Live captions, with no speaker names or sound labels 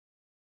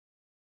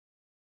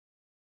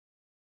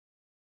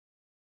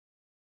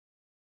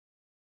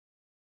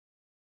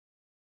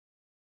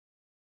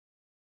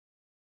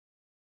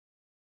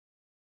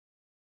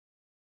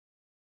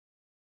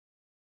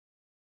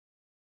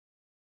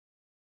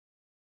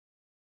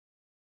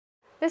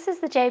This is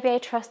the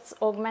JBA Trust's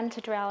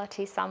augmented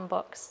reality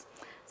sandbox.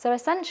 So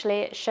essentially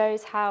it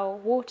shows how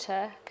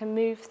water can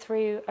move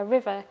through a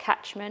river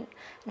catchment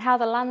and how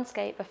the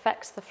landscape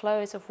affects the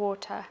flows of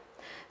water.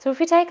 So if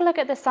we take a look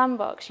at the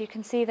sandbox, you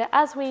can see that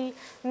as we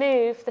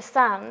move the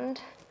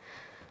sand,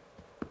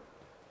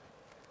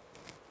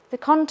 the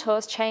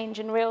contours change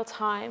in real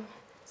time.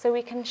 So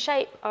we can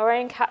shape our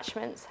own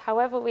catchments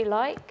however we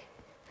like.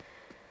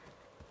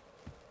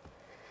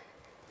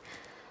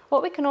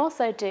 What we can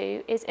also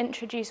do is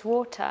introduce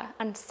water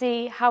and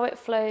see how it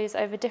flows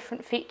over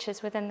different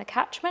features within the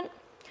catchment.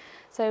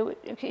 So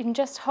you can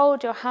just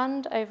hold your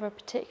hand over a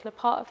particular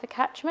part of the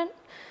catchment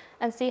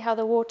and see how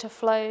the water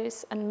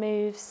flows and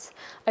moves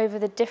over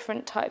the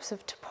different types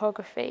of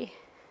topography.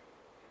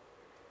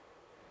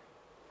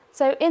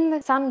 So in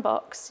the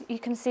sandbox, you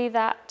can see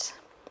that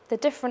the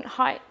different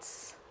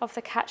heights of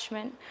the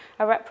catchment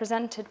are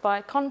represented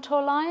by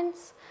contour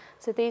lines.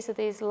 So these are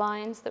these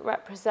lines that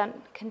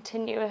represent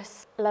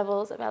continuous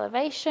levels of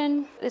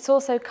elevation. It's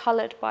also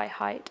coloured by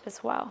height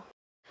as well.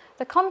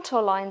 The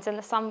contour lines in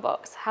the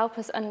sandbox help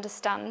us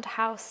understand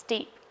how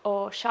steep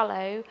or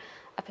shallow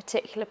a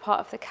particular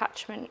part of the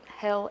catchment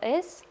hill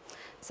is.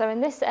 So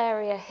in this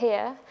area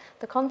here,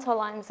 the contour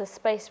lines are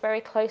spaced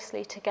very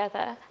closely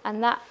together,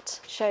 and that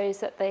shows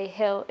that the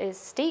hill is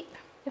steep.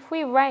 If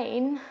we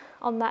rain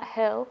on that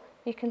hill,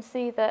 you can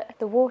see that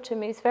the water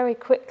moves very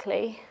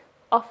quickly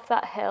off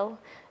that hill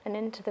and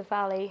into the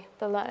valley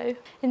below.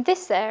 In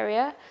this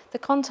area, the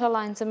contour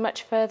lines are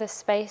much further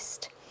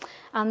spaced,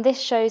 and this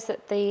shows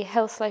that the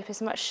hill slope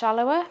is much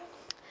shallower.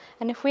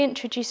 And if we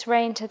introduce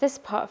rain to this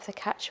part of the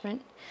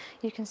catchment,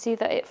 you can see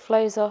that it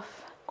flows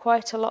off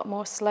quite a lot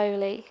more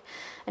slowly.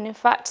 And in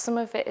fact, some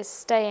of it is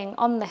staying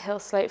on the hill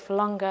slope for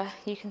longer.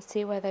 You can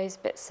see where those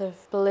bits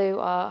of blue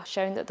are,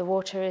 showing that the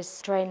water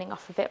is draining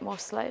off a bit more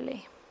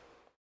slowly.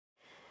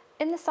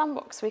 In the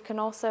sandbox, we can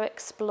also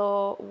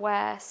explore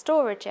where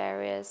storage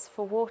areas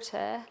for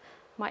water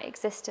might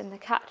exist in the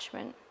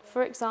catchment.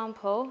 For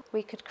example,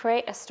 we could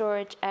create a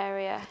storage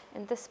area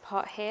in this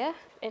part here,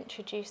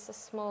 introduce a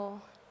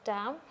small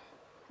dam,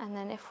 and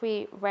then if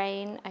we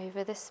rain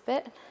over this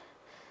bit,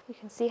 you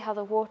can see how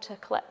the water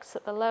collects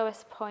at the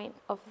lowest point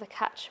of the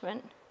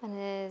catchment and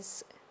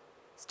is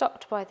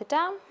stopped by the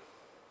dam.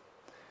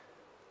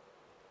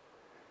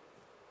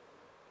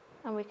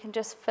 And we can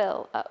just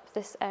fill up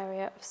this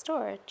area of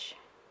storage.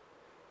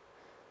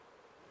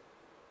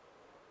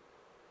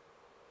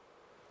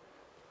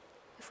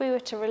 If we were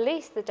to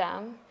release the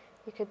dam,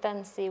 you could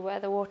then see where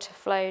the water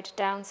flowed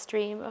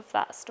downstream of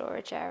that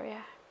storage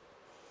area.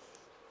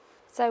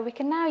 So we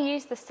can now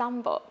use the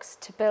sandbox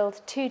to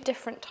build two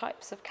different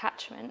types of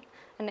catchment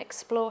and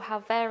explore how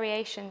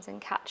variations in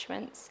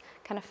catchments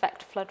can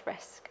affect flood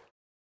risk.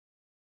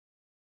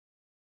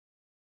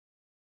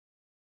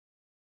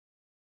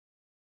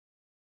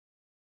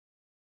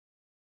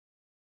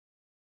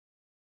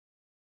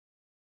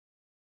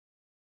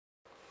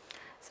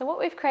 So what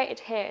we've created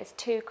here is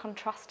two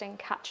contrasting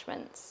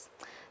catchments.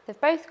 They've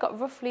both got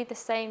roughly the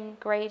same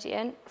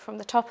gradient from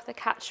the top of the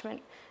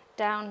catchment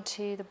down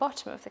to the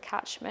bottom of the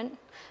catchment.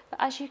 But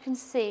as you can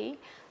see,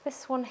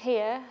 this one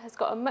here has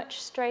got a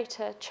much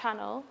straighter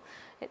channel.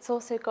 It's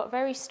also got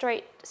very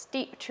straight,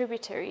 steep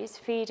tributaries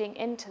feeding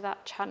into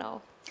that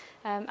channel.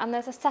 And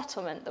there's a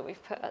settlement that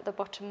we've put at the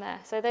bottom there.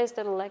 So those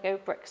little Lego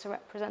bricks are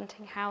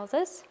representing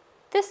houses.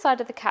 This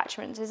side of the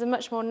catchment is a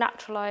much more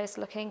naturalised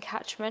looking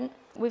catchment.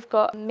 We've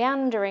got a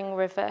meandering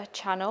river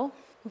channel.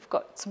 We've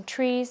got some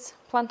trees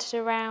planted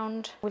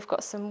around. We've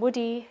got some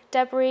woody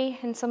debris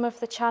in some of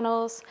the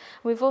channels.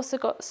 We've also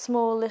got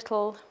small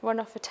little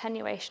runoff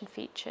attenuation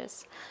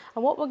features.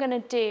 And what we're going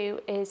to do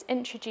is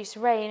introduce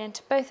rain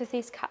into both of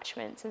these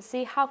catchments and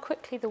see how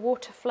quickly the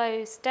water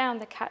flows down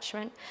the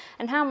catchment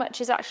and how much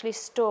is actually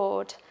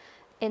stored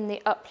in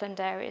the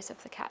upland areas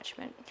of the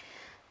catchment.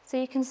 So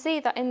you can see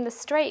that in the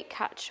straight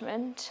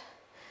catchment,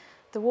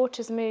 the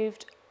water's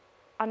moved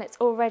and it's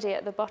already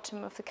at the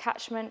bottom of the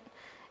catchment.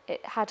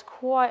 It had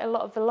quite a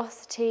lot of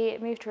velocity,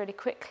 it moved really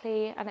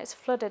quickly, and it's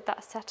flooded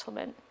that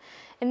settlement.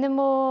 In the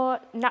more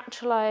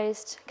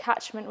naturalised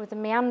catchment with a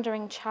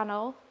meandering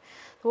channel,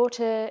 the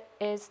water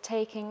is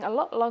taking a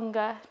lot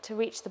longer to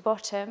reach the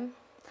bottom.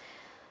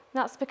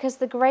 That's because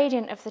the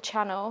gradient of the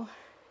channel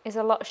is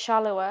a lot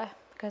shallower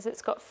because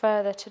it's got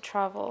further to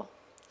travel.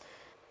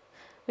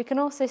 We can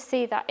also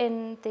see that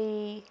in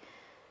the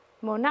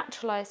more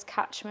naturalised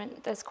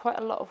catchment, there's quite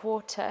a lot of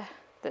water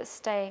that's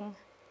staying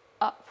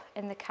up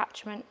in the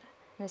catchment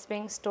and is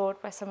being stored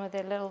by some of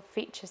the little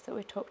features that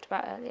we talked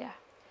about earlier.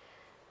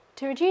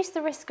 To reduce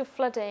the risk of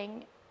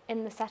flooding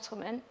in the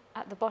settlement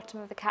at the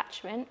bottom of the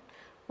catchment,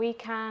 we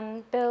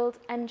can build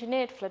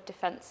engineered flood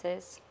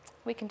defences.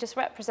 We can just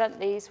represent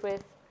these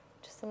with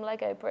just some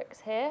Lego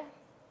bricks here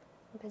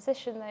and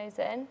position those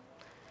in.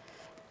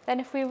 Then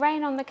if we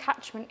rain on the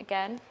catchment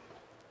again,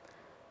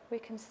 we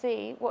can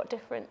see what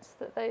difference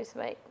that those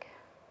make.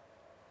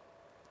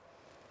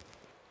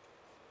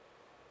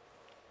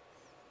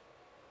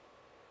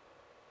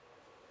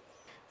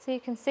 So you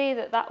can see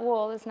that that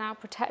wall has now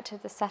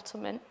protected the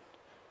settlement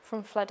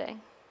from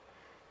flooding.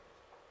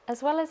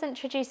 As well as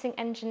introducing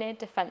engineered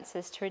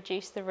defences to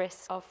reduce the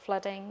risk of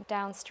flooding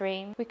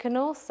downstream, we can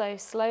also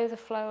slow the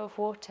flow of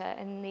water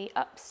in the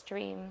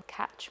upstream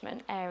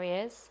catchment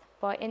areas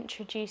by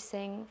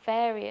introducing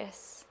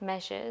various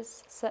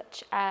measures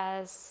such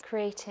as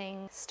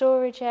creating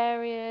storage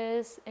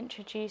areas,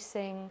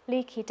 introducing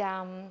leaky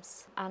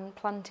dams and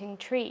planting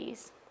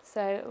trees.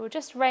 So we'll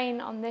just rain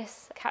on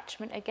this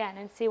catchment again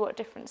and see what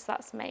difference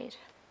that's made.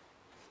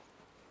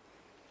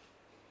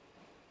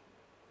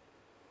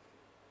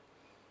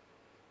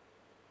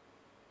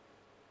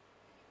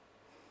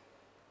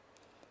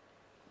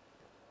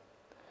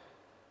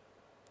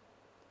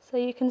 So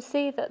you can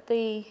see that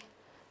the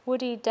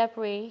woody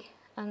debris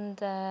and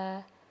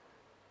the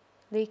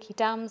leaky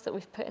dams that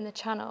we've put in the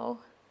channel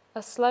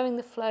are slowing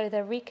the flow.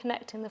 They're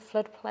reconnecting the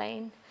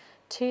floodplain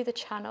to the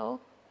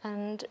channel,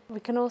 and we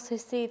can also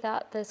see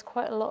that there's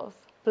quite a lot of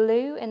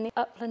blue in the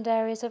upland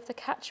areas of the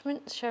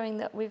catchment, showing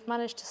that we've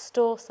managed to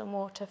store some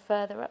water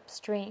further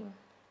upstream.